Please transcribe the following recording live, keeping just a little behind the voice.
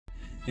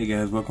Hey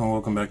guys,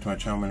 welcome back to my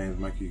channel. My name is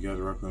Mikey. You guys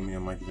are rocking with me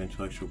on Mikey's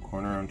Intellectual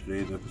Corner. On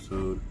today's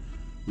episode,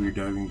 we're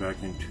diving back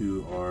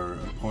into our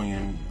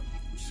Napoleon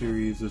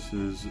series. This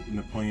is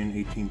Napoleon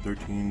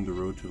 1813, The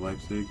Road to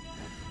Leipzig.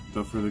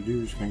 Without further ado,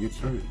 we're just gonna get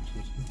started.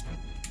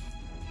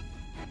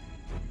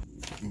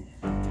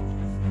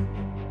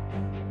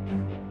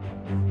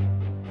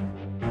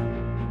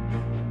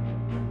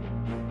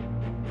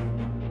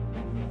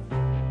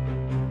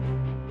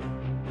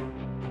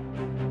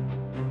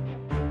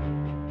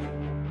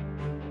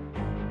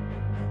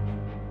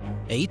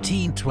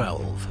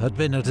 1812 had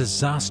been a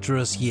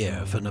disastrous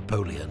year for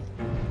Napoleon.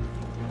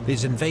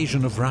 His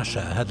invasion of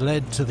Russia had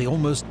led to the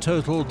almost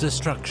total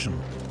destruction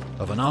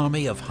of an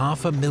army of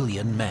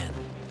 500,000 men.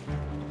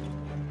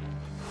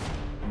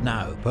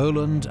 Now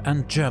Poland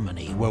and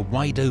Germany were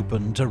wide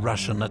open to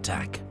Russian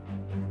attack.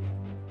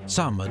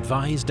 Some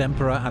advised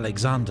Emperor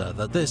Alexander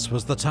that this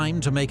was the time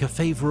to make a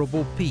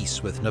favourable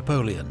peace with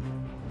Napoleon.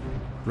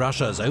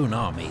 Russia's own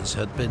armies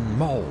had been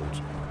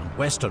mauled and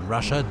Western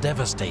Russia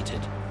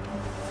devastated.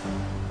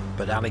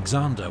 But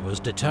Alexander was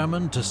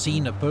determined to see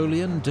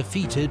Napoleon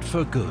defeated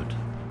for good,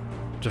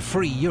 to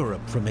free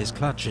Europe from his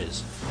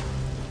clutches,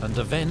 and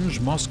avenge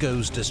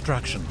Moscow's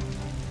destruction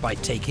by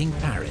taking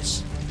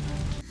Paris.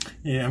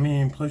 Yeah, I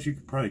mean, plus you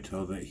could probably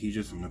tell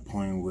that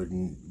Napoleon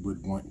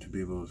would want to be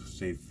able to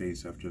save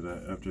face after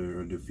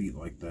a defeat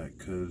like that,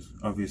 because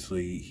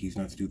obviously he's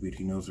not stupid.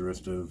 He knows the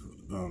rest of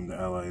the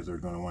allies are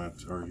going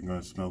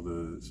to smell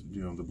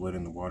the blood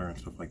in the water and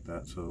stuff like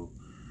that. So,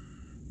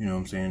 you know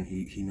what I'm saying?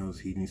 He knows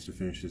he needs to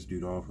finish this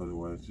dude off,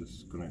 otherwise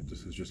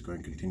this is just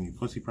going to continue.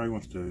 Plus, he probably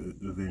wants to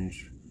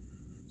avenge,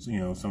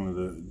 some of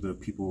the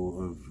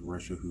people of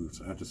Russia who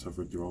had to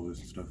suffer through all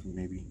this stuff.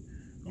 Maybe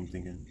I'm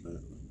thinking,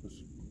 but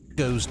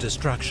Moscow's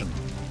destruction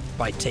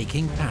by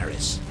taking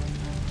Paris.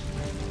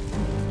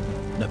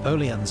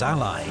 Napoleon's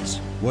allies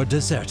were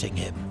deserting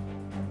him.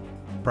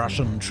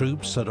 Prussian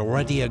troops had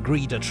already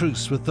agreed a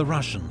truce with the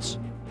Russians.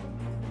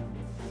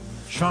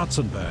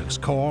 Schwarzenberg's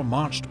corps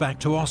marched back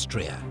to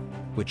Austria,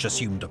 which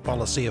assumed a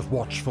policy of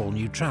watchful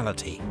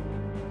neutrality.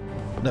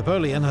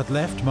 Napoleon had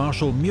left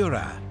Marshal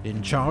Murat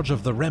in charge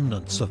of the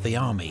remnants of the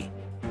army,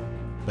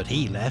 but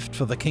he left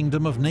for the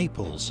Kingdom of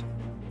Naples,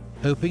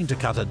 hoping to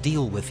cut a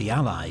deal with the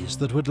Allies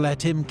that would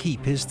let him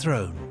keep his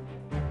throne.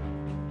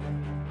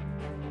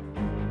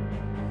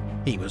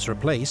 He was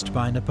replaced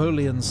by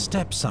Napoleon's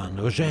stepson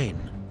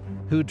Eugene,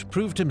 who'd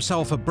proved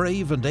himself a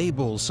brave and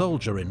able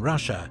soldier in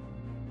Russia,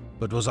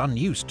 but was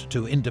unused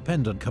to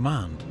independent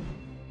command,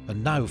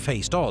 and now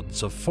faced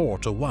odds of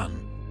 4-1.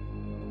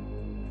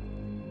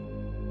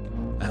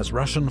 As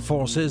Russian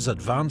forces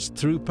advanced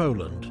through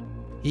Poland,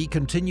 he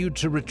continued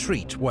to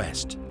retreat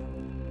west,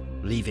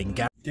 leaving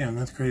damn,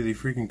 that's crazy.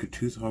 Freaking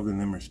Kutuzov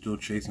and them are still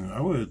chasing him. I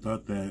would have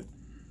thought that,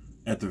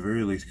 at the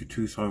very least,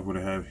 Kutuzov would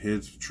have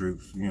his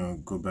troops,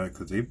 go back,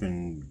 because they've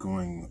been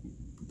going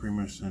pretty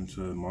much since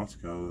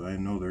Moscow. I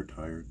know they're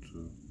tired,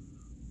 so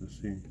let's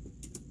see.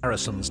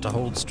 Garrisons to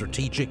hold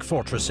strategic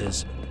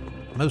fortresses,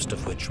 most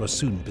of which were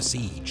soon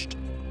besieged.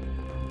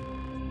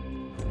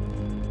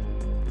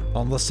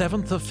 On the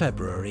 7th of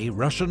February,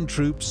 Russian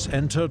troops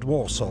entered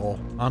Warsaw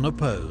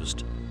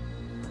unopposed.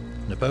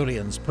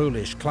 Napoleon's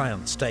Polish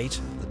client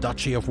state, the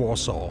Duchy of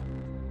Warsaw,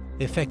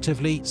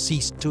 effectively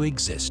ceased to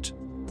exist.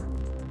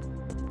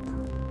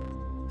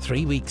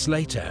 3 weeks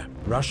later,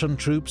 Russian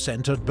troops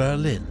entered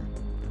Berlin,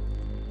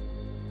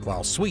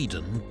 while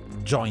Sweden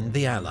joined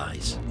the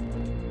Allies.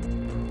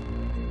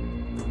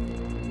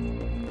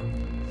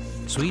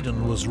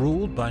 Sweden was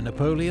ruled by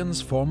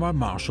Napoleon's former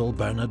Marshal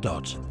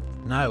Bernadotte,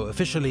 now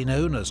officially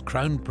known as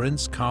Crown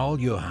Prince Karl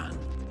Johan.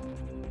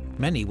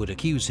 Many would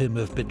accuse him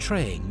of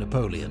betraying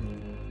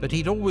Napoleon, but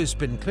he'd always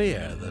been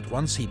clear that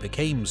once he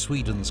became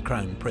Sweden's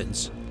Crown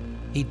Prince,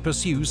 he'd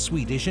pursue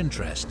Swedish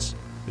interests,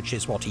 which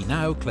is what he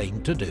now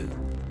claimed to do.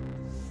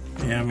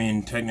 Yeah, I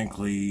mean,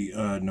 technically,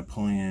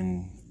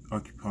 Napoleon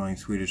occupying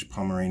Swedish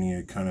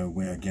Pomerania kind of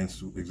went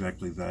against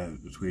exactly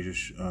that, the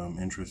Swedish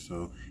interest,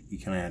 so he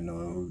kind of had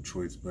no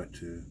choice but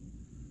to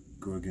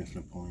go against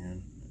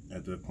Napoleon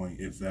at that point,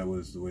 if that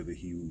was the way that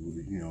he,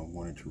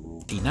 wanted to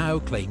rule. He now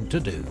claimed to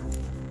do.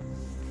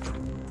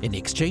 In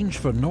exchange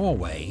for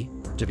Norway,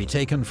 to be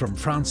taken from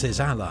France's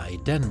ally,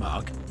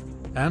 Denmark,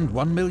 and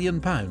 £1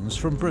 million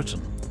from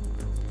Britain,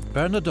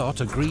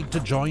 Bernadotte agreed to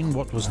join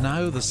what was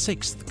now the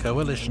 6th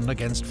coalition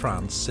against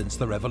France since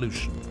the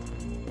Revolution,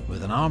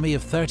 with an army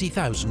of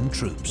 30,000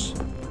 troops.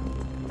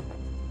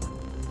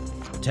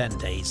 10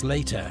 days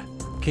later,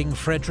 King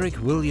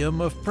Frederick William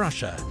of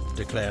Prussia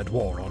declared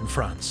war on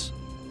France.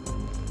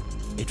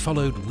 It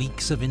followed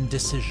weeks of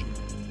indecision.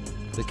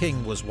 The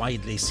king was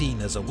widely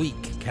seen as a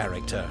weak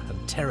character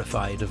and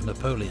terrified of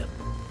Napoleon.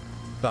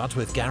 But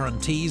with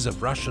guarantees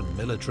of Russian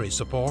military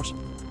support,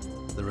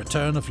 the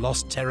return of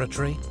lost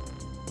territory,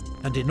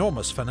 and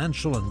enormous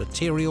financial and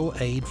material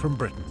aid from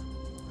Britain,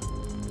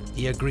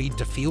 he agreed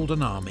to field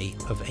an army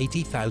of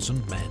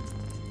 80,000 men.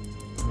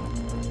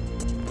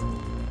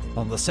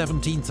 On the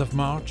 17th of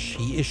March,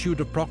 he issued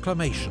a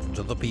proclamation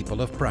to the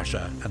people of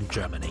Prussia and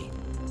Germany.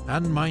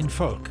 "An mein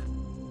Volk,"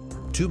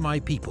 to my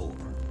people,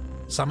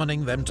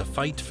 summoning them to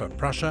fight for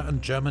Prussia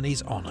and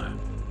Germany's honor,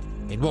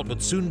 in what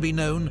would soon be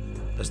known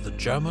as the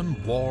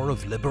German War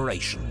of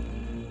Liberation.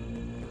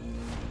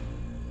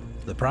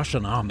 The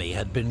Prussian army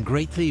had been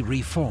greatly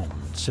reformed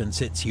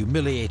since its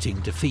humiliating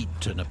defeat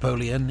to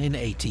Napoleon in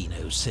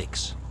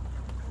 1806.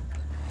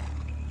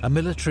 A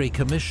military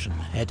commission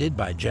headed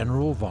by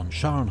General von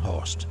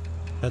Scharnhorst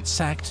had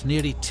sacked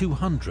nearly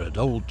 200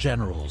 old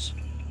generals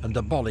and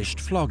abolished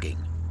flogging,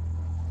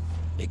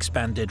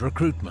 expanded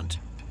recruitment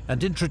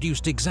and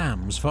introduced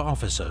exams for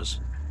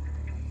officers,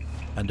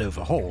 and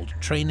overhauled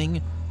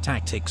training,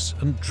 tactics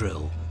and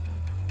drill.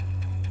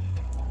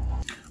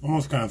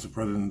 Almost kind of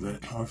surprising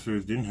that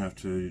officers didn't have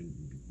to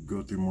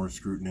go through more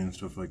scrutiny and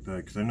stuff like that,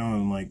 because I know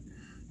in like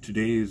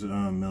today's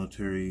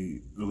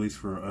military, at least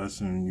for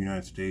us in the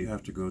United States,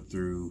 have to go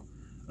through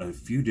a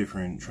few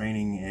different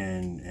training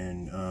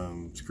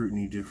and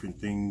scrutiny, different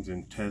things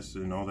and tests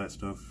and all that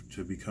stuff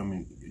to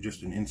become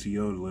just an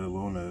NCO, let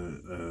alone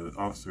a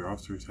officer.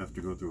 Officers have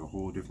to go through a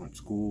whole different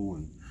school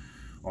and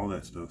all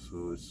that stuff,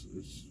 so it's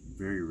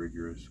very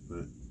rigorous,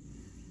 but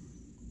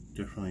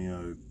definitely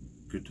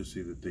good to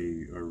see that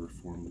they are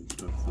reformed and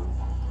stuff,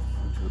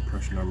 to the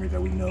Prussian army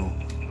that we know.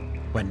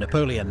 When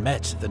Napoleon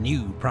met the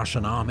new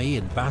Prussian army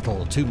in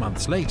battle 2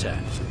 months later,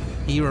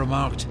 he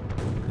remarked,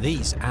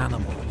 "These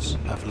animals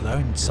have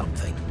learned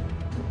something."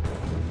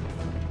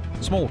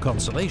 Small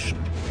consolation,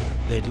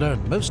 they'd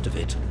learned most of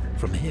it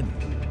from him.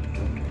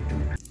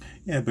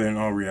 Yeah, but in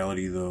all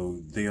reality,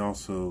 though, they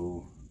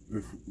also,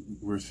 if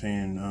we're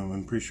saying,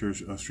 I'm pretty sure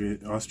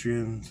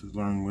Austrians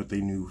learned what they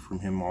knew from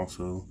him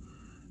also.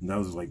 And that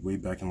was like way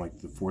back in like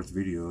the 4th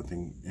video, I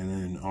think. And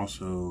then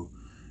also,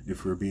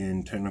 if we're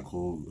being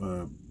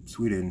technical,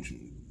 Sweden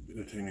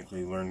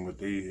technically learned what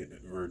they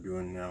are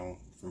doing now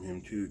from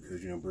him too,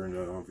 because, you know,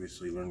 Bernda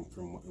obviously learned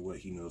from what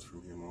he knows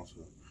from him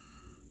also.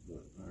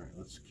 But alright,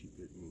 let's keep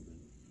it moving.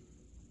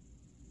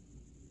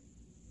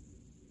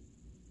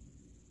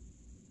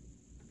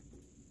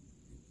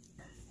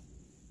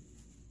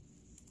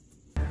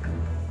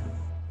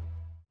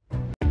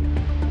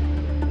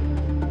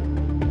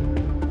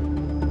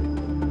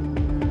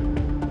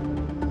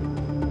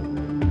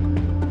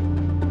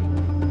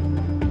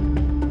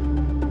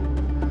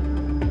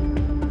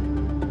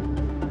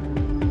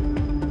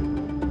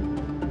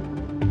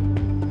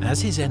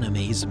 As his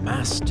enemies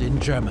massed in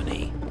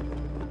Germany,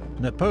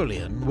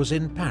 Napoleon was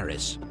in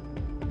Paris,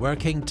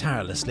 working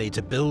tirelessly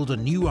to build a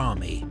new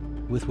army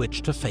with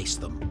which to face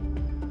them.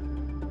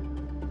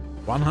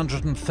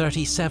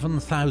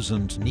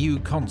 137,000 new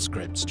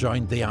conscripts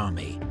joined the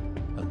army,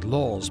 and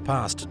laws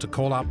passed to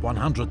call up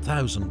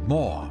 100,000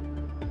 more,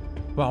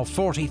 while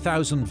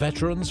 40,000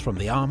 veterans from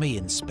the army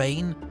in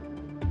Spain,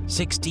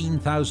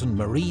 16,000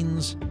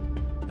 Marines,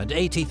 and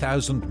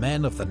 80,000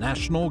 men of the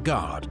National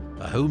Guard,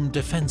 a home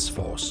defense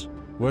force,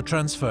 were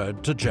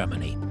transferred to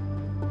Germany.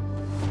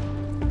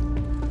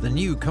 The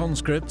new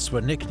conscripts were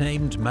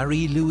nicknamed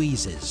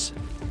Marie-Louises,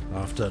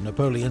 after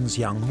Napoleon's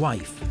young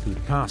wife,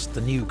 who'd passed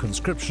the new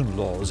conscription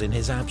laws in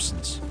his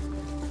absence.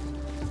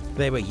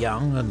 They were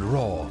young and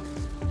raw.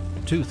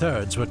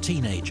 2/3 were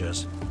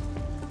teenagers,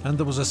 and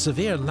there was a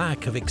severe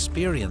lack of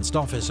experienced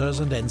officers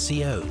and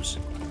NCOs.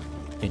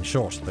 In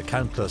short, the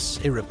countless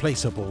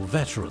irreplaceable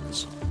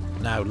veterans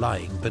now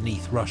lying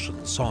beneath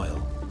Russian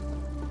soil.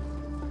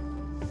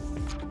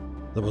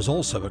 There was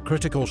also a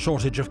critical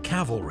shortage of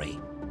cavalry,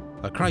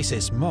 a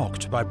crisis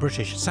mocked by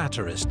British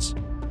satirists.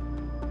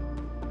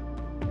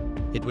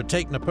 It would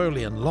take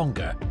Napoleon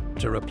longer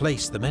to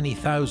replace the many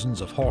thousands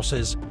of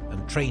horses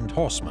and trained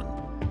horsemen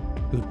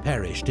who'd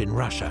perished in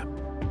Russia.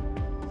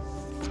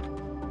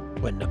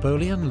 When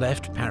Napoleon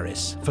left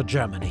Paris for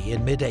Germany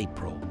in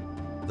mid-April,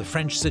 the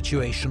French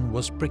situation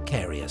was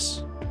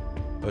precarious.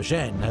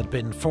 Eugene had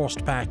been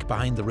forced back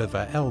behind the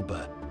river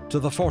Elbe to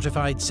the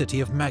fortified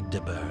city of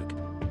Magdeburg.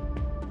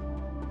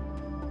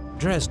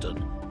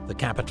 Dresden, the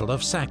capital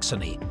of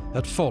Saxony,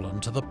 had fallen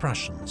to the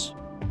Prussians.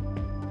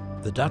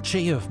 The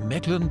Duchy of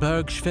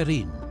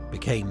Mecklenburg-Schwerin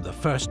became the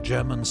first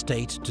German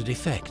state to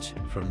defect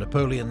from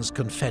Napoleon's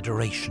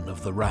Confederation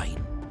of the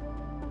Rhine.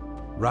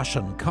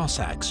 Russian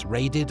Cossacks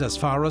raided as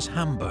far as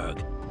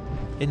Hamburg,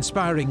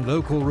 inspiring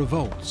local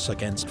revolts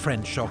against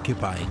French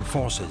occupying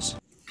forces.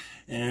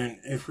 And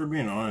if we're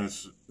being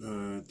honest,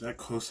 that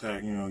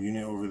Cossack,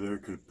 unit over there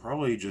could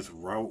probably just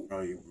rout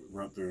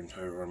their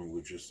entire army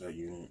with just that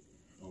unit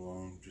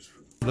alone.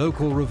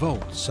 Local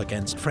revolts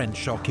against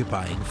French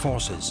occupying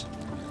forces.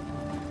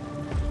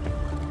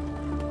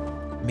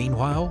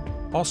 Meanwhile,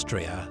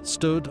 Austria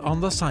stood on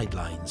the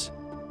sidelines,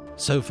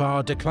 so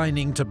far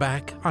declining to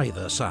back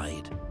either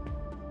side.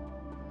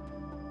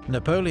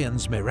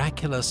 Napoleon's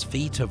miraculous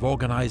feat of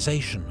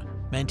organization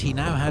meant he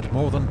now had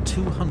more than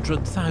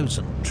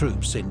 200,000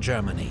 troops in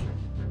Germany.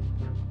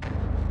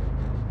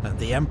 And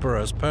the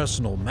Emperor's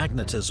personal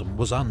magnetism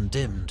was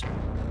undimmed.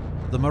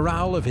 The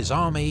morale of his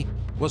army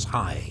was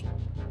high.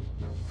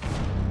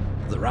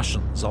 The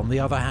Russians, on the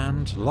other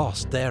hand,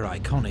 lost their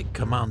iconic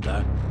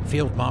commander,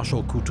 Field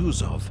Marshal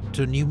Kutuzov,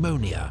 to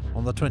pneumonia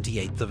on the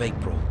 28th of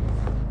April.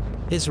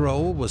 His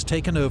role was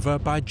taken over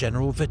by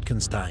General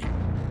Wittgenstein,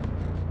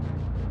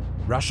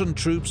 Russian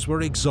troops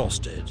were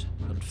exhausted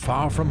and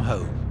far from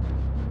home,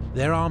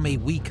 their army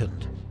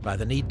weakened by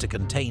the need to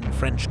contain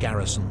French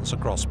garrisons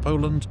across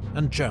Poland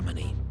and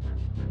Germany.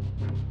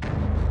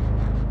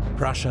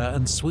 Prussia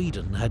and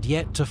Sweden had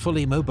yet to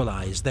fully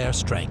mobilize their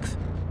strength,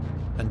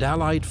 and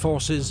Allied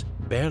forces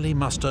barely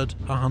mustered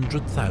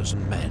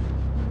 100,000 men.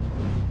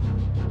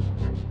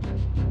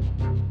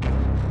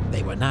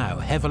 They were now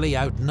heavily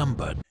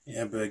outnumbered.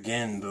 Yeah, but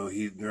again, though,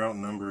 they're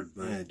outnumbered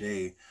by a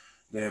day.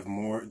 They have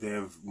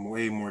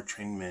way more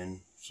trained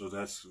men. So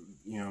that's,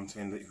 you know what I'm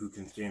saying, that who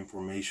can stay in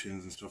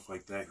formations and stuff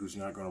like that, who's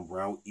not going to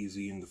rout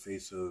easy in the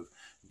face of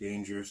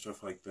danger,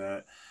 stuff like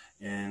that.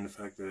 And the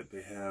fact that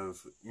they have,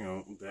 you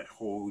know, that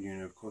whole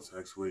unit of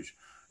Cossacks, which,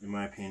 in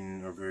my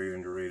opinion, are very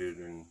underrated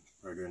and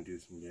are going to do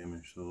some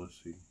damage. So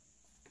let's see.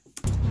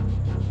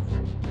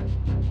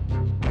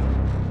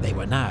 They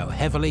were now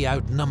heavily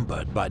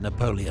outnumbered by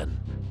Napoleon,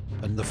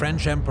 and the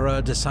French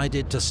Emperor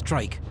decided to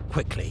strike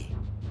quickly.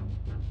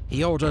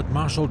 He ordered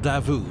Marshal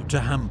Davout to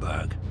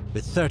Hamburg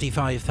with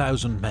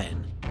 35,000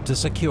 men to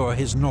secure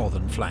his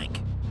northern flank.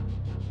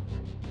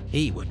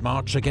 He would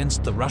march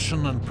against the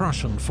Russian and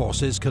Prussian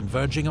forces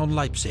converging on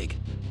Leipzig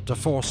to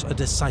force a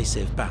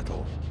decisive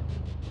battle.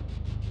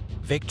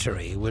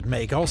 Victory would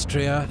make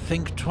Austria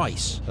think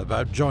twice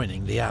about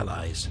joining the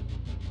Allies,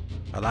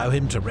 allow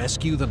him to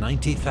rescue the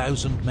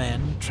 90,000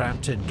 men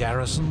trapped in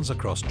garrisons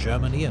across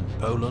Germany and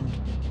Poland,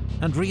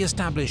 and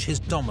re-establish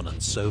his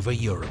dominance over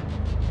Europe.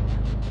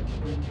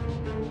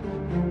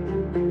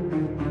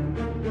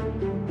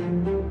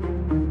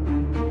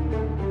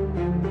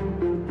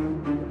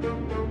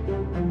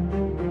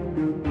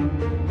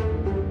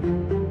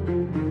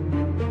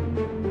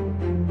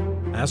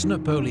 As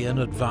Napoleon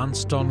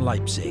advanced on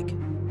Leipzig,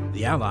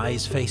 the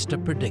Allies faced a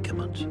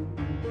predicament: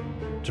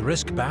 to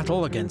risk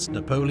battle against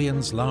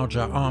Napoleon's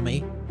larger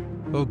army,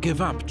 or give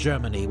up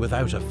Germany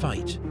without a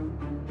fight,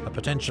 a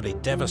potentially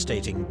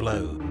devastating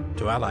blow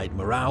to Allied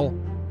morale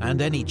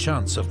and any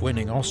chance of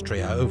winning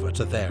Austria over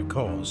to their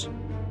cause.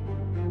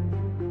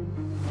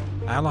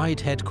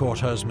 Allied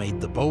headquarters made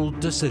the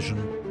bold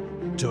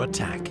decision to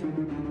attack.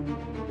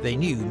 They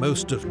knew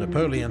most of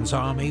Napoleon's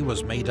army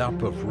was made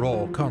up of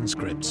raw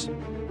conscripts,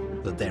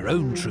 that their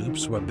own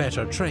troops were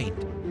better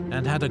trained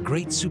and had a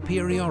great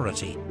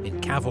superiority in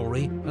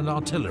cavalry and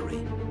artillery.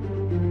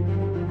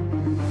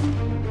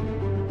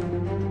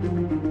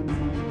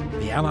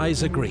 The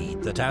Allies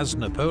agreed that as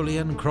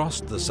Napoleon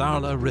crossed the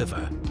Saale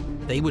River,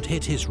 they would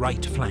hit his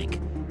right flank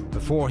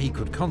before he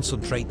could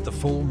concentrate the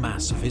full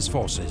mass of his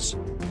forces.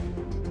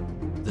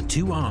 The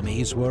two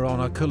armies were on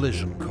a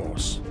collision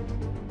course,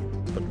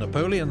 but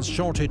Napoleon's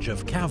shortage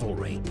of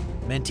cavalry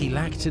meant he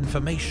lacked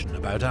information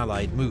about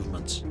Allied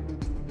movements.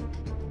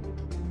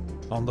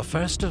 On the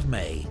 1st of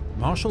May,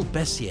 Marshal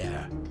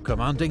Bessières,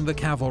 commanding the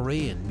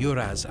cavalry in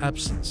Murat's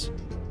absence,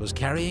 was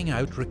carrying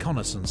out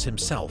reconnaissance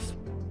himself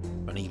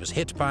when he was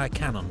hit by a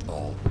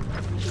cannonball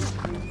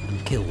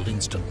and killed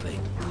instantly.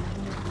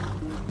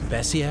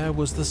 Bessières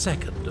was the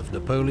second of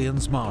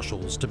Napoleon's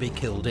marshals to be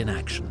killed in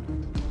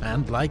action,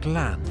 and like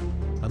Lannes,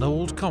 an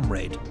old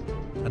comrade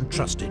and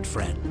trusted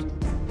friend.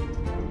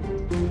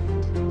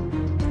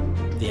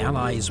 The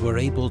Allies were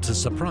able to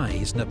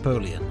surprise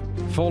Napoleon,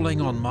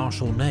 falling on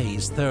Marshal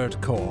Ney's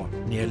Third Corps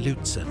near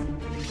Lutzen.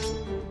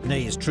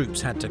 Ney's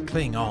troops had to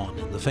cling on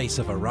in the face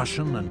of a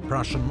Russian and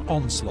Prussian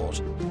onslaught,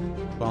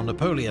 while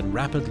Napoleon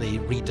rapidly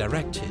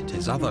redirected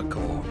his other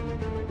corps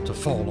to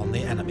fall on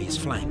the enemy's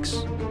flanks.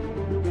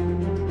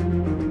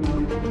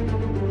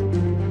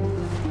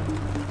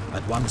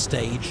 At one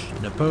stage,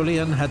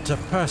 Napoleon had to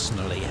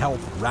personally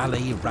help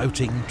rally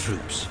routing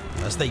troops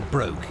as they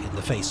broke in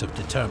the face of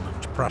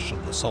determined Prussian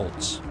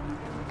assaults.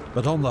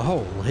 But on the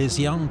whole, his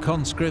young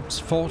conscripts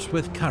fought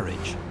with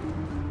courage.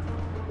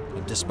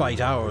 And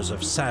despite hours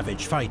of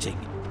savage fighting,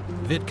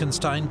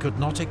 Wittgenstein could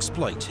not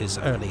exploit his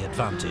early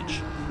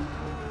advantage.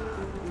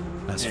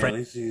 At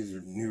least these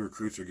new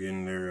recruits are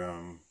getting their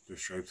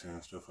stripes in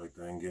and stuff like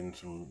that, and getting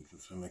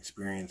some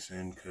experience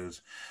in,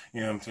 because,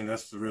 you know what I'm saying,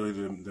 that's really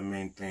the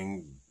main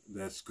thing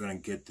that's going to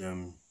get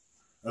them,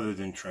 other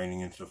than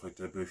training and stuff like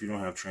that. But if you don't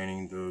have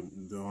training,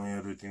 the only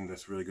other thing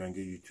that's really going to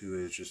get you to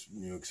it is just,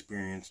 you know,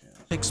 experience.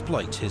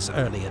 Exploit his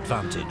early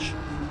advantage.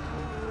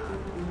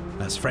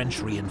 As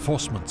French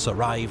reinforcements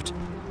arrived,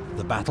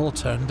 the battle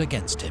turned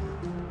against him.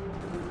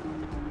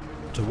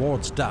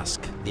 Towards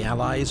dusk, the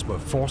Allies were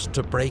forced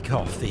to break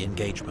off the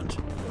engagement,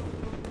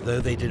 though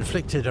they'd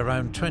inflicted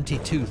around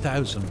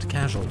 22,000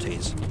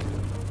 casualties,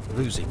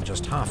 losing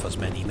just half as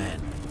many men.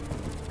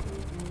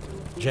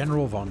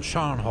 General von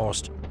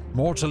Scharnhorst,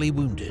 mortally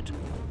wounded,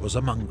 was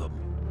among them.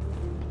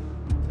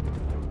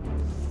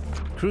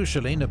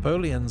 Crucially,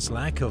 Napoleon's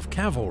lack of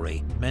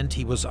cavalry meant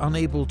he was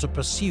unable to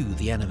pursue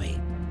the enemy,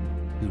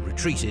 who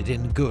retreated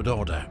in good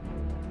order.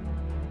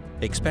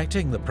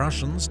 Expecting the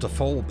Prussians to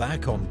fall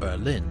back on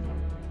Berlin,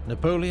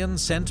 Napoleon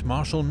sent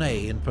Marshal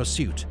Ney in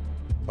pursuit,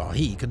 while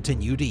he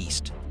continued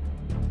east.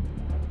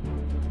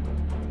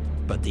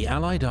 But the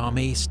Allied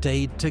army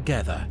stayed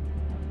together,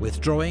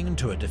 withdrawing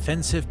to a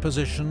defensive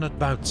position at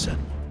Bautzen,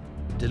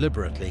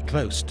 deliberately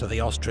close to the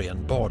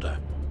Austrian border,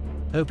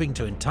 hoping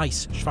to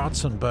entice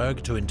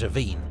Schwarzenberg to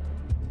intervene,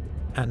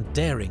 and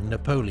daring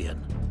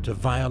Napoleon to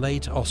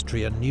violate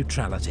Austrian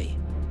neutrality.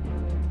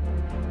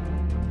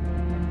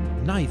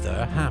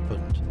 Neither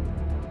happened.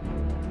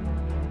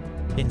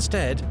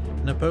 Instead,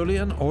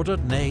 Napoleon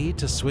ordered Ney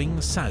to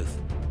swing south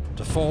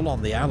to fall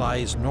on the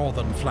Allies'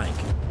 northern flank,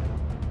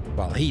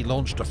 while he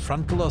launched a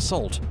frontal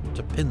assault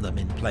to pin them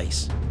in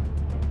place.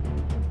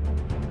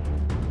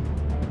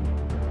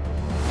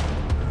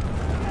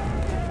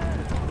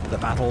 The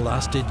battle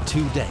lasted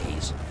 2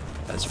 days,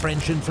 as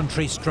French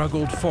infantry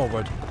struggled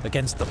forward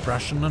against the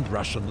Prussian and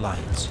Russian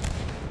lines.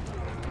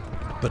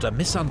 But a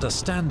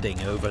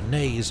misunderstanding over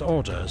Ney's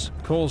orders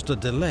caused a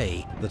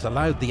delay that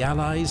allowed the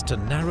Allies to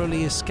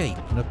narrowly escape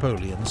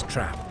Napoleon's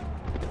trap.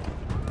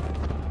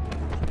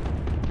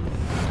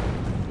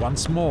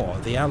 Once more,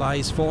 the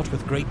Allies fought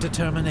with great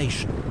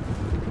determination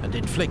and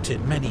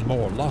inflicted many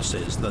more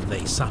losses than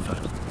they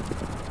suffered.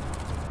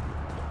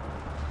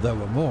 There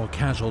were more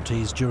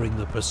casualties during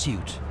the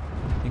pursuit,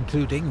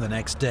 including the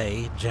next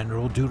day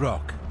General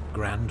Duroc,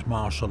 Grand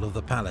Marshal of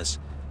the Palace,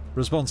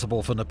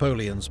 responsible for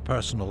Napoleon's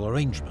personal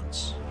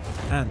arrangements,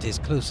 and his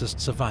closest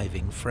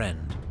surviving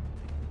friend.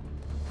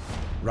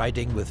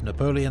 Riding with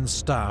Napoleon's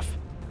staff,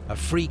 a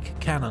freak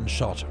cannon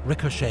shot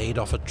ricocheted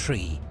off a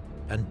tree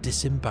and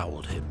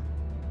disemboweled him.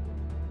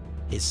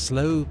 His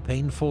slow,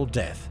 painful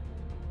death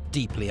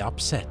deeply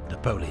upset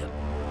Napoleon.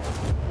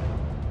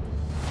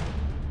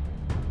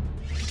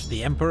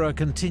 The Emperor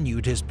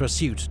continued his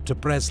pursuit to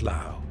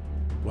Breslau,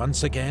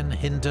 once again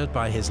hindered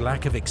by his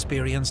lack of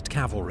experienced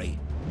cavalry,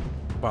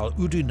 while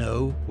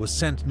Oudinot was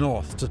sent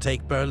north to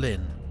take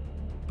Berlin,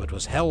 but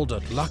was held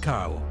at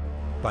Luckau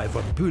by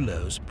von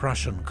Bülow's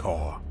Prussian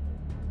corps.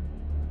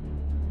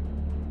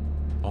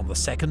 On the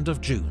 2nd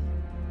of June,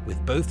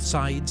 with both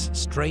sides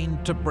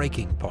strained to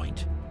breaking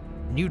point,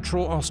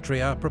 neutral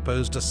Austria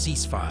proposed a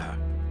ceasefire,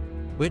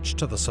 which,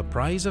 to the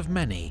surprise of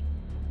many,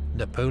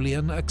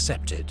 Napoleon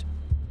accepted.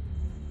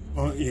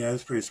 Well, yeah,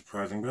 it's pretty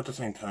surprising, but at the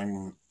same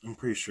time, I'm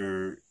pretty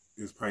sure it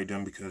was probably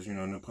done because, you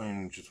know,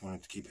 Napoleon just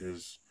wanted to keep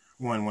his,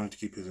 wanted to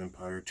keep his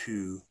empire,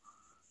 two,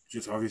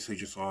 obviously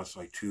lost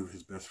like two of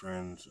his best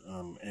friends,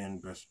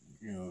 and best,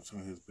 you know,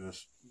 some of his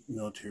best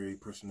military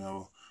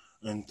personnel,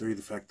 and three,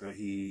 the fact that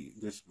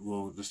this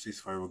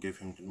ceasefire will give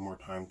him more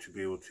time to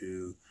be able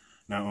to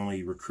not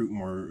only recruit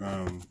more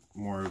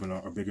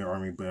of a bigger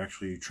army, but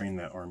actually train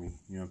that army,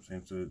 you know what I'm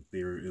saying, so that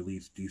they're at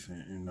least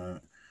decent and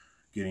not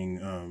getting,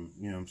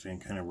 you know what I'm saying,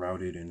 kind of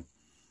routed. And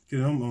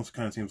it almost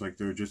kind of seems like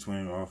they're just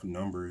winning off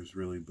numbers,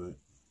 really, but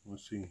we'll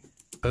see.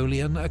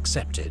 Napoleon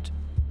accepted.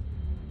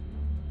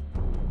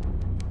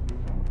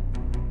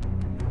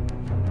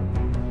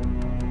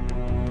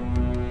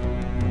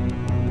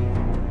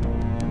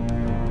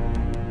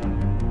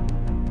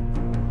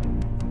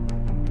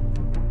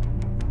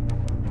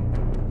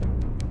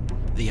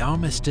 The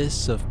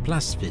armistice of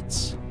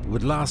Plaswitz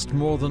would last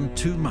more than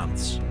 2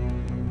 months,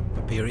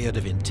 a period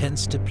of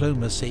intense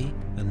diplomacy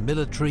and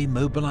military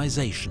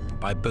mobilization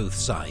by both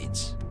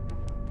sides.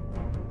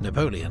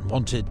 Napoleon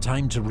wanted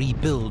time to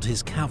rebuild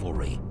his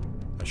cavalry,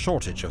 a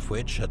shortage of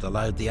which had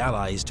allowed the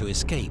Allies to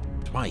escape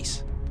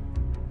twice.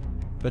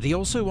 But he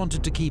also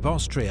wanted to keep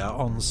Austria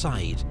on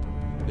side,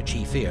 which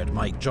he feared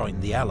might join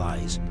the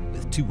Allies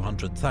with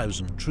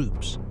 200,000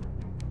 troops,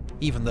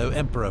 even though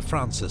Emperor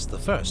Francis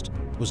I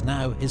was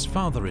now his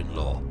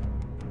father-in-law,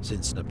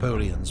 since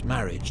Napoleon's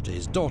marriage to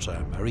his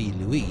daughter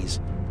Marie-Louise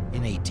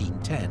in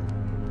 1810.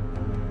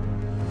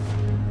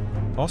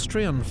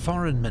 Austrian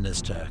Foreign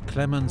Minister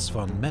Clemens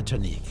von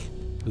Metternich,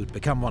 who'd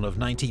become one of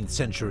 19th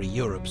century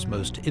Europe's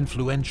most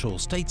influential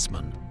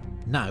statesmen,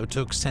 now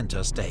took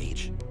centre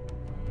stage.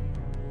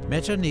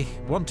 Metternich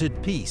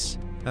wanted peace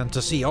and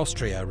to see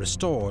Austria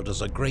restored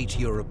as a great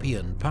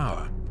European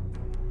power,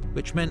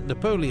 which meant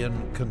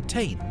Napoleon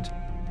contained,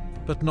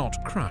 but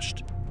not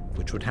crushed,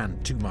 which would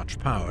hand too much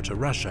power to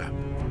Russia.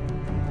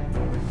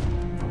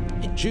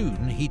 In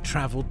June, he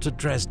travelled to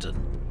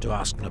Dresden to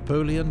ask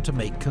Napoleon to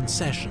make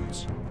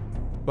concessions,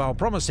 while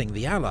promising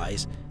the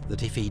Allies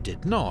that if he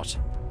did not,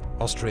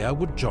 Austria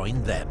would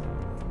join them.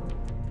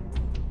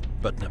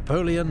 But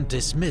Napoleon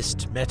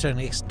dismissed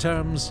Metternich's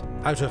terms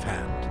out of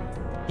hand.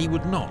 He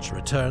would not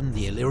return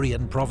the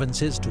Illyrian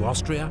provinces to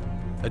Austria,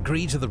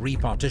 agree to the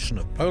repartition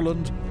of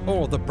Poland,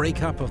 or the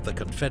breakup of the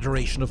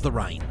Confederation of the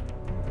Rhine.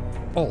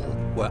 All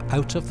were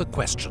out of the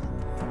question.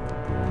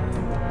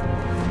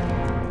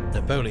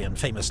 Napoleon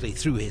famously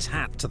threw his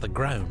hat to the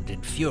ground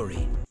in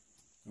fury.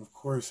 Of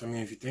course, I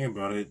mean, if you think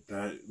about it,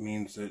 that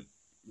means that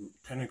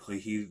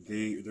technically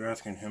they're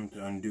asking him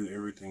to undo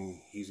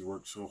everything he's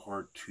worked so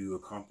hard to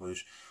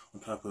accomplish, on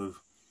top of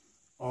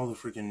all the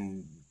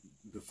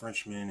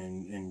Frenchmen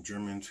and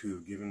Germans who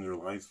have given their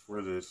lives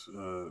for this,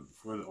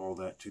 for all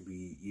that to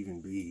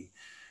be.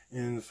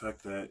 And the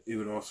fact that it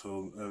would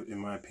also, in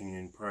my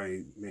opinion,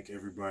 probably make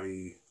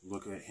everybody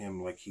look at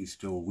him like he's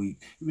still weak,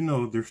 even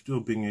though they're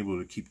still being able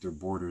to keep their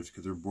borders,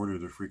 because their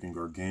borders are freaking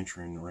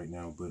gargantuan right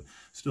now, but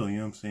still, you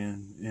know what I'm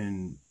saying?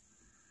 And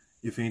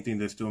if anything,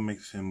 that still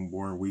makes him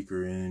more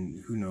weaker,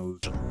 and who knows.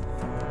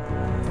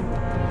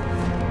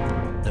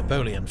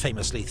 Napoleon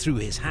famously threw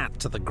his hat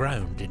to the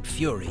ground in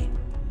fury.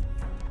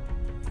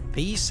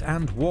 "Peace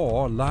and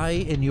war lie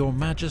in your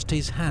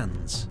Majesty's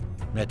hands,"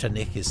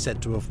 Metternich is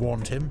said to have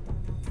warned him.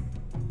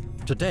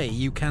 "Today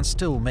you can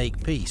still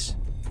make peace.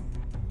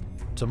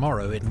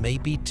 Tomorrow it may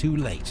be too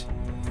late."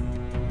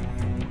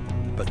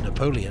 But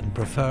Napoleon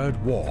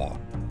preferred war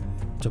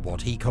to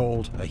what he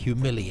called a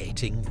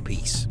humiliating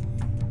peace.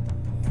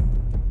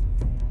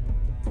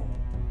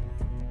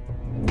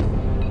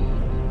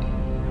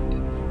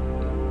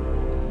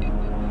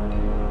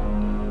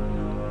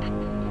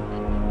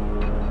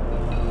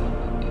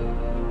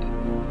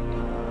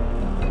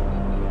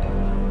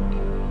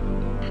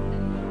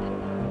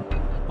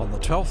 On the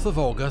 12th of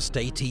August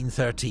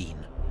 1813,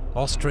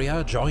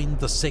 Austria joined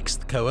the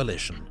Sixth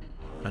Coalition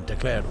and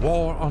declared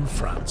war on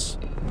France.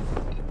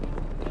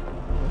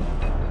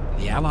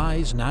 The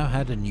Allies now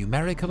had a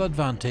numerical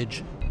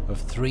advantage of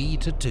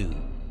 3-2,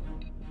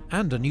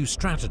 and a new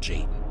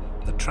strategy,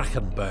 the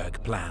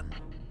Trachenberg Plan.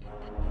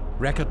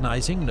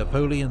 Recognizing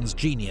Napoleon's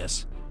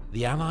genius,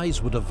 the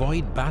Allies would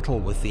avoid battle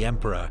with the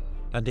Emperor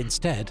and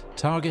instead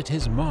target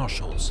his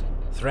marshals,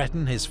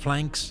 threaten his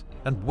flanks,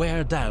 and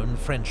wear down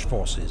French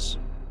forces,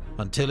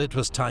 until it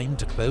was time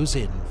to close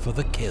in for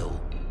the kill.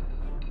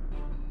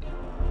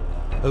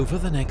 Over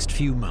the next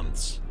few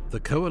months, the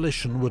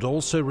coalition would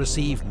also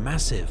receive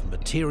massive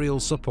material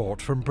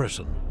support from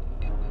Britain,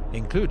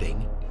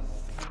 including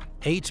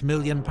 £8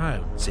 million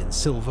in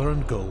silver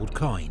and gold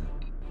coin,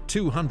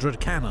 200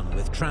 cannon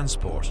with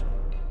transport,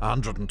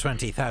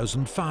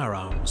 120,000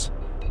 firearms,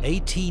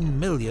 18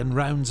 million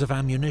rounds of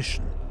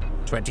ammunition,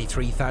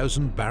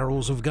 23,000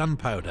 barrels of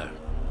gunpowder,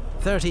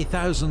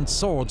 30,000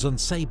 swords and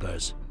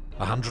sabres,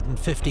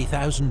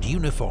 150,000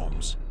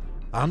 uniforms,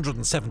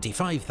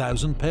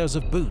 175,000 pairs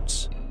of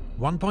boots,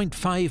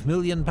 1.5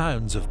 million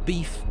pounds of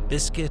beef,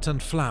 biscuit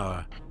and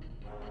flour,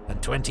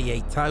 and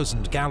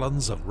 28,000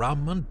 gallons of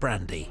rum and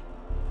brandy.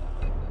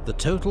 The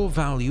total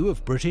value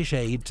of British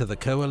aid to the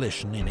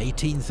coalition in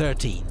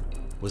 1813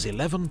 was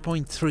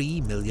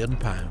 £11.3 million.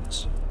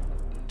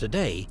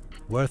 Today,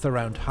 worth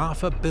around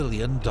 $500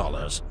 million.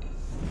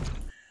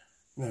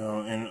 No,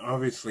 and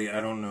obviously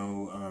I don't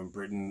know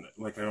Britain,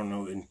 like I don't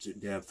know in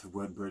depth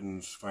what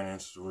Britain's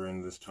finances were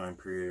in this time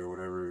period or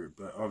whatever,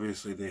 but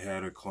obviously they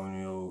had a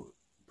colonial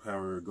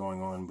power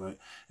going on. But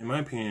in my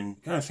opinion,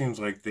 it kind of seems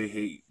like they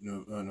hate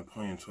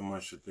Napoleon so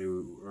much that they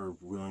are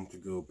willing to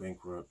go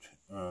bankrupt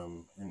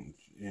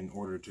in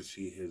order to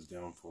see his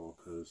downfall,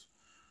 because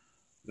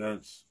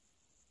that's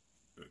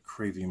a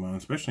crazy amount,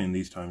 especially in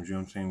these times, you know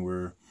what I'm saying,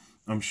 where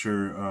I'm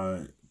sure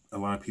a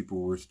lot of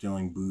people were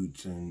stealing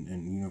boots and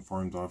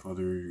uniforms off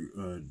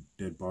other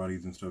dead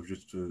bodies and stuff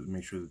just to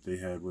make sure that they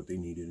had what they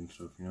needed and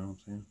stuff, you know what I'm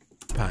saying?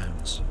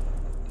 Pounds.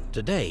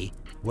 Today,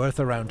 worth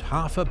around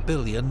 $500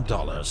 million.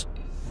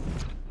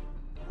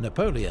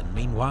 Napoleon,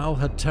 meanwhile,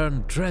 had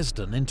turned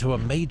Dresden into a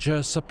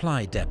major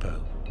supply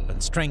depot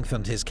and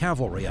strengthened his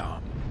cavalry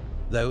arm,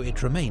 though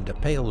it remained a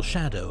pale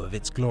shadow of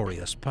its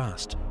glorious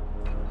past.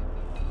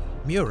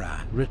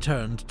 Murat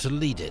returned to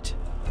lead it,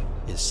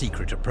 his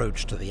secret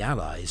approach to the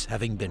Allies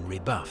having been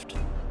rebuffed.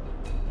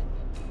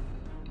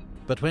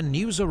 But when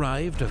news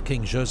arrived of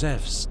King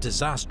Joseph's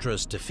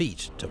disastrous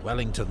defeat to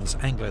Wellington's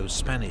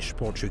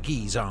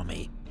Anglo-Spanish-Portuguese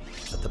army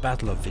at the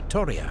Battle of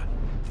Vittoria,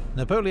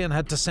 Napoleon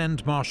had to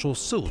send Marshal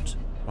Soult,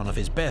 one of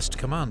his best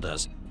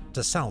commanders,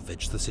 to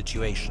salvage the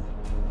situation.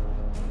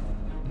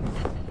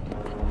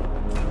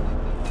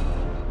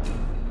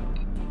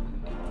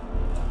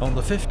 On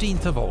the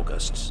 15th of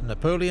August,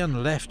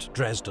 Napoleon left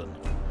Dresden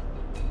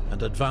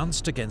and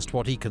advanced against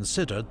what he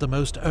considered the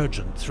most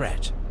urgent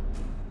threat,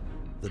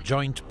 the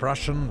joint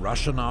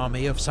Prussian-Russian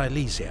army of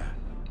Silesia,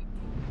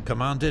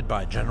 commanded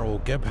by General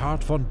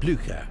Gebhard von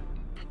Blücher,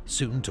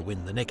 soon to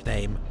win the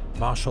nickname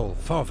Marshal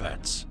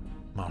Vorwärts,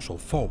 Marshal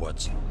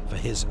Forwards, for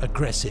his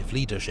aggressive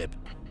leadership.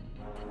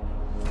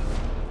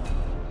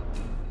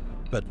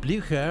 But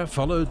Blücher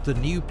followed the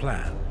new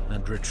plan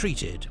and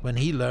retreated when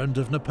he learned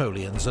of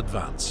Napoleon's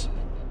advance.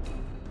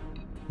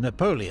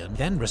 Napoleon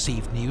then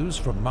received news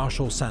from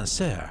Marshal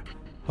Saint-Cyr,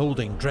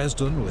 holding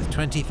Dresden with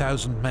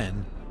 20,000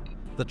 men,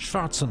 that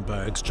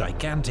Schwarzenberg's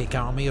gigantic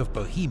army of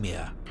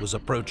Bohemia was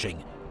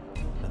approaching,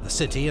 and the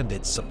city and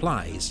its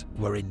supplies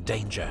were in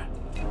danger.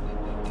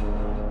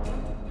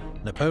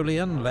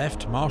 Napoleon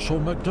left Marshal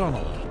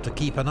MacDonald to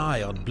keep an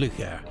eye on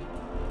Blücher,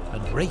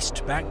 and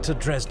raced back to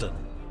Dresden,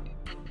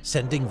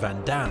 sending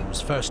Van Damme's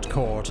First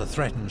Corps to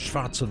threaten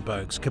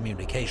Schwarzenberg's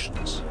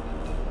communications.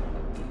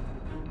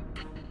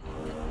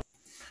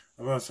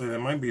 I'm about to say that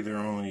might be their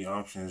only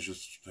option, is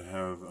just to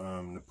have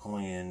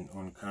Napoleon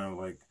on kind of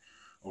like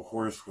a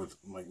horse with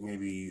like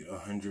maybe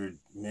 100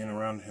 men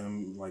around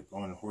him, like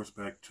on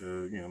horseback,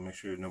 to, you know, make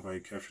sure nobody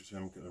captures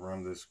him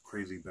around this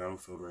crazy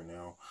battlefield right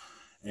now,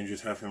 and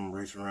just have him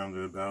race around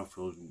the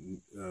battlefield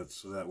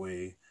so that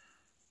way,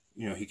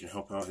 you know, he can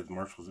help out his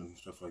marshals and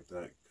stuff like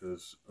that.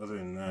 Because other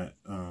than that,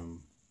 you know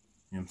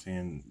what I'm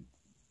saying,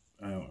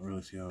 I don't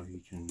really see how he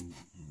can...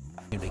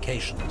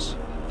 communications.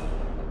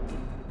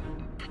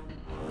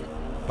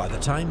 By the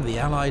time the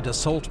Allied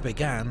assault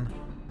began,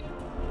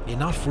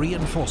 enough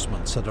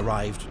reinforcements had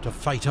arrived to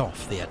fight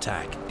off the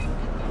attack.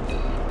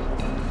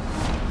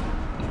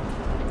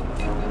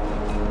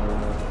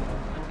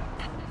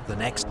 The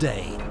next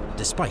day,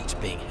 despite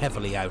being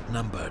heavily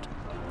outnumbered,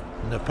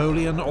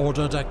 Napoleon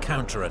ordered a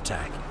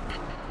counterattack.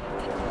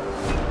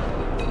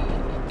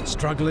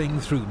 Struggling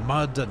through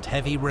mud and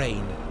heavy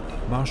rain,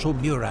 Marshal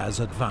Murat's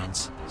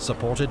advance,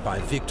 supported by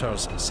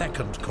Victor's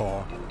Second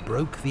Corps,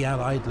 broke the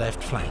Allied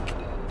left flank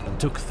and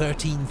took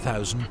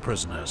 13,000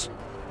 prisoners.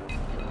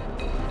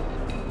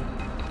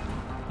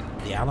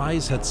 The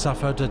Allies had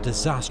suffered a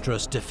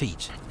disastrous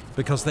defeat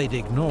because they'd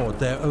ignored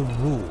their own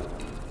rule: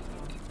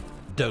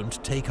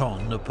 don't take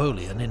on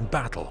Napoleon in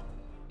battle.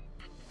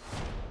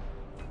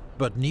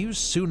 But news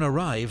soon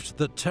arrived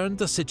that turned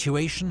the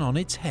situation on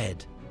its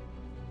head.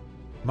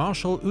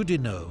 Marshal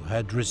Oudinot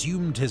had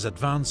resumed his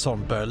advance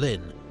on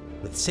Berlin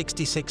with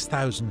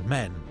 66,000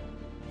 men,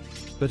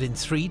 but in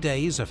 3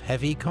 days of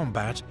heavy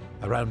combat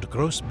around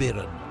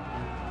Grossbeeren,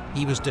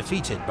 he was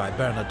defeated by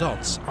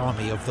Bernadotte's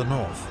Army of the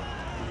North.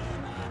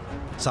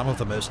 Some of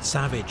the most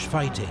savage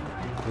fighting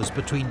was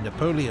between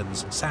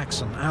Napoleon's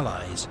Saxon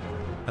allies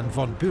and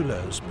von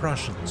Bülow's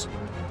Prussians,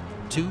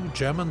 two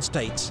German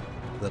states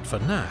that for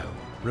now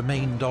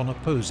remained on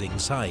opposing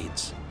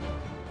sides.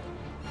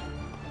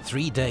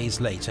 3 days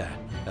later,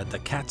 at the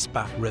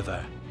Katzbach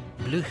River,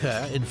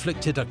 Blücher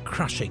inflicted a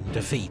crushing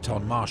defeat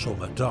on Marshal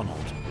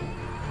MacDonald,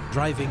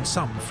 driving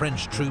some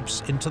French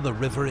troops into the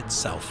river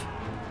itself.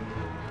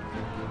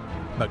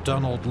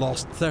 MacDonald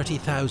lost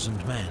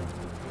 30,000 men,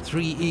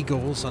 3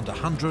 Eagles and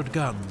 100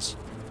 guns,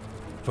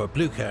 for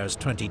Blücher's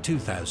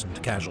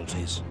 22,000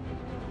 casualties.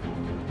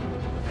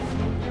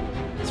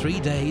 3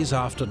 days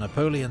after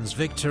Napoleon's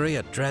victory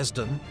at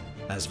Dresden,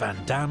 as Van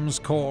Damme's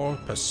corps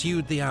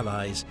pursued the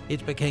Allies,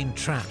 it became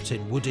trapped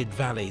in wooded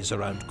valleys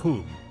around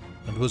Kulm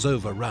and was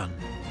overrun.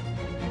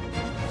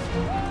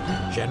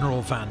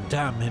 General Van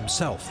Damme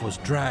himself was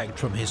dragged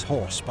from his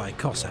horse by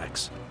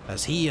Cossacks,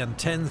 as he and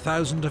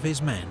 10,000 of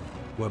his men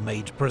were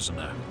made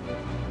prisoner.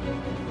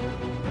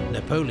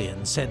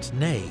 Napoleon sent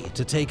Ney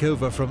to take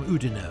over from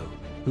Oudinot,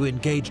 who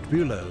engaged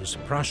Bülow's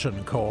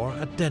Prussian corps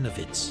at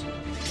Dennewitz.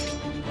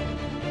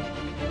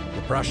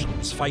 The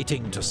Prussians,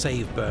 fighting to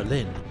save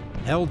Berlin,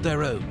 held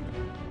their own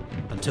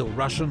until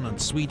Russian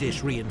and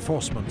Swedish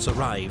reinforcements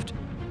arrived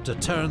to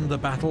turn the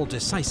battle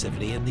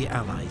decisively in the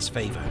Allies'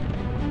 favour.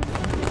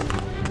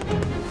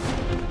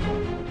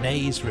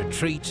 Ney's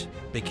retreat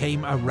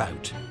became a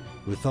rout,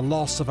 with the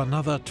loss of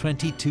another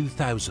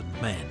 22,000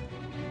 men.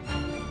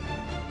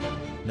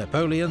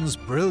 Napoleon's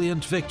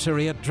brilliant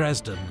victory at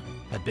Dresden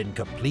had been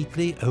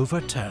completely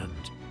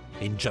overturned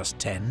in just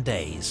 10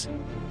 days.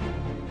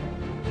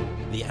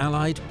 The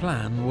Allied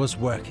plan was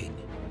working.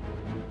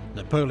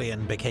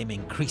 Napoleon became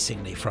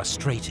increasingly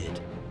frustrated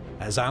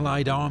as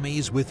Allied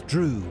armies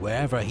withdrew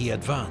wherever he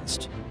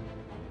advanced,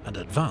 and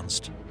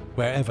advanced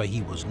wherever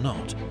he was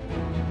not.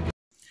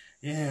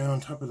 Yeah,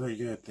 on top of that,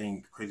 you gotta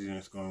think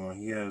craziness going on.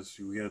 We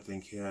gotta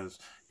think he has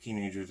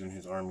teenagers in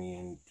his army,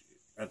 and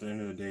at the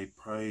end of the day,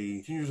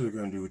 probably teenagers are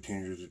gonna do what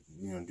teenagers,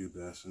 do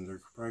best, and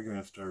they're probably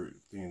gonna start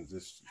thinking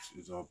this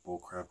is all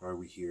bullcrap. Why are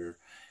we here?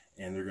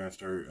 And they're gonna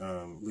start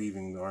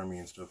leaving the army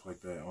and stuff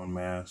like that en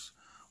masse.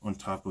 On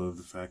top of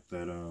the fact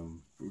that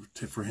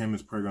for him,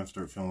 it's probably gonna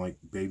start feeling like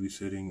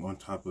babysitting. On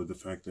top of the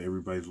fact that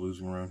everybody's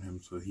losing around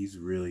him, so he's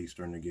really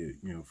starting to get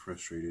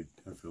frustrated.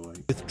 I feel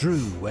like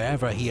withdrew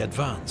wherever he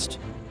advanced,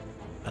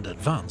 and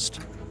advanced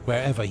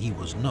wherever he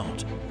was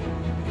not.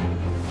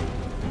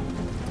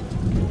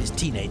 His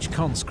teenage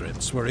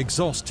conscripts were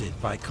exhausted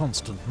by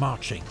constant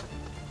marching,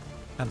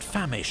 and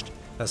famished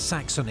as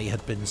Saxony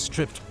had been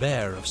stripped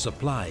bare of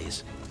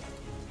supplies.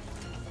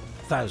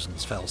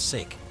 Thousands fell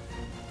sick,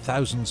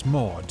 thousands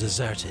more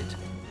deserted.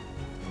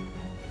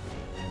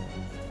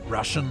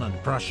 Russian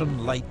and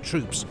Prussian light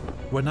troops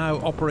were now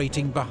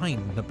operating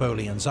behind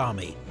Napoleon's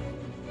army,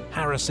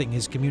 harassing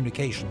his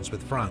communications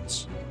with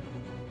France.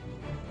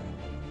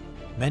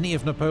 Many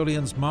of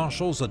Napoleon's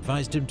marshals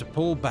advised him to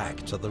pull back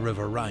to the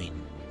River Rhine.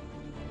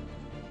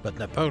 But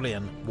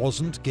Napoleon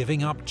wasn't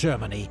giving up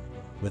Germany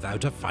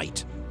without a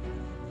fight.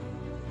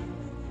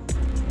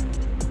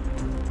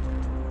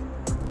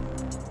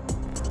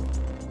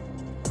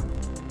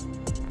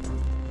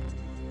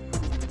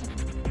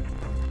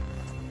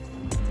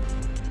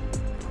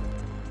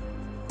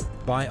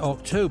 By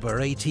October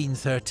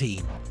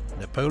 1813,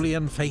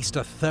 Napoleon faced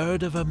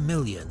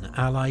 250,000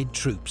 Allied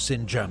troops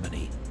in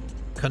Germany,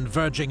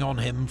 converging on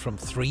him from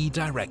 3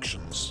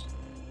 directions.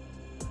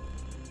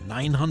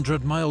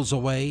 900 miles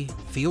away,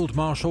 Field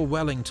Marshal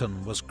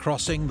Wellington was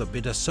crossing the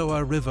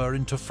Bidassoa River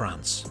into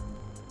France,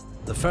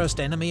 the first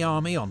enemy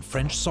army on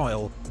French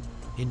soil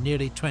in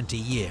nearly 20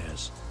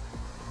 years.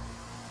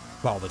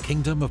 While the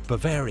Kingdom of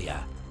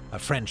Bavaria, a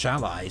French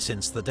ally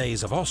since the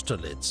days of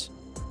Austerlitz,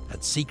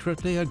 had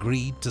secretly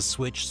agreed to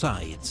switch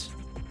sides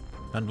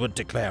and would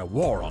declare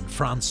war on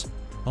France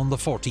on the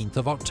 14th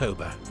of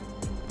October.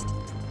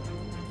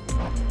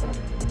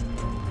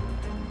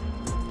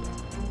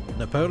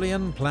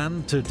 Napoleon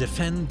planned to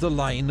defend the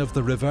line of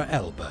the River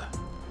Elbe.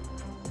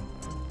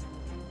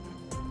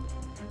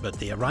 But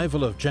the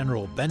arrival of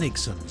General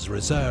Bennigsen's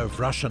reserve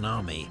Russian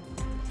army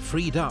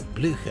freed up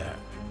Blücher,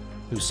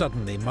 who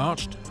suddenly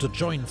marched to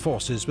join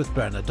forces with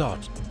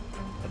Bernadotte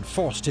and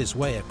forced his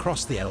way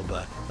across the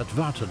Elbe at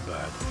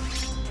Wartenberg.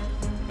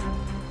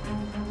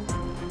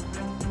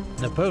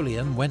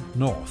 Napoleon went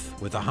north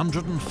with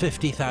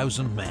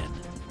 150,000 men,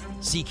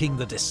 seeking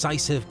the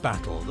decisive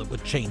battle that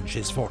would change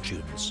his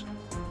fortunes.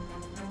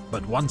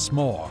 But once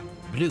more,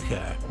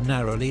 Blücher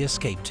narrowly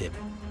escaped him.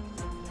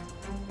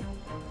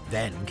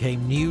 Then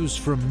came news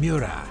from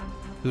Murat,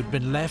 who'd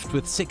been left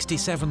with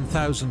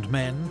 67,000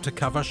 men to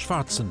cover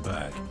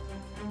Schwarzenberg.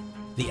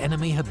 The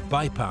enemy had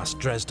bypassed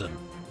Dresden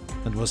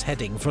and was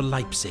heading for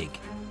Leipzig.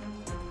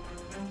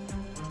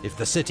 If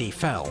the city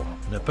fell,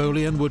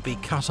 Napoleon would be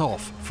cut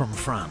off from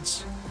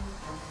France.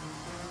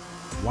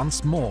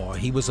 Once more,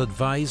 he was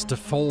advised to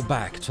fall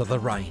back to the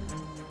Rhine.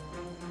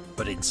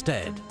 But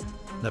instead,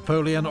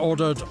 Napoleon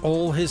ordered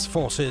all his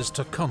forces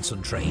to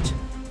concentrate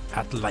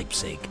at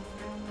Leipzig.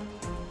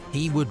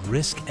 He would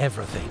risk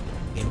everything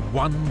in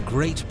one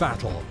great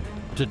battle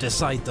to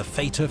decide the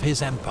fate of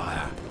his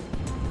empire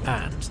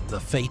and the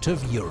fate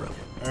of Europe.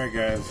 Alright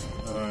guys,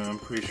 I'm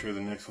pretty sure the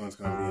next one's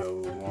going to be a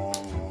long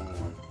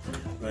one.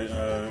 But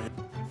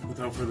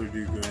without further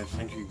ado guys,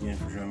 thank you again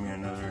for joining me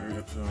on another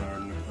episode of our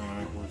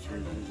Napoleonic War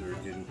series. These are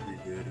getting pretty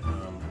good.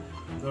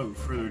 Without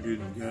further ado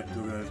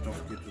guys, don't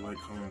forget to like,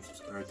 comment, and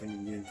subscribe. Thank you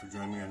again for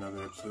joining me on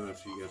another episode. I'll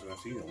see you guys when I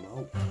see you. I'm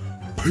out.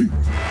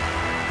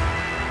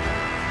 Peace!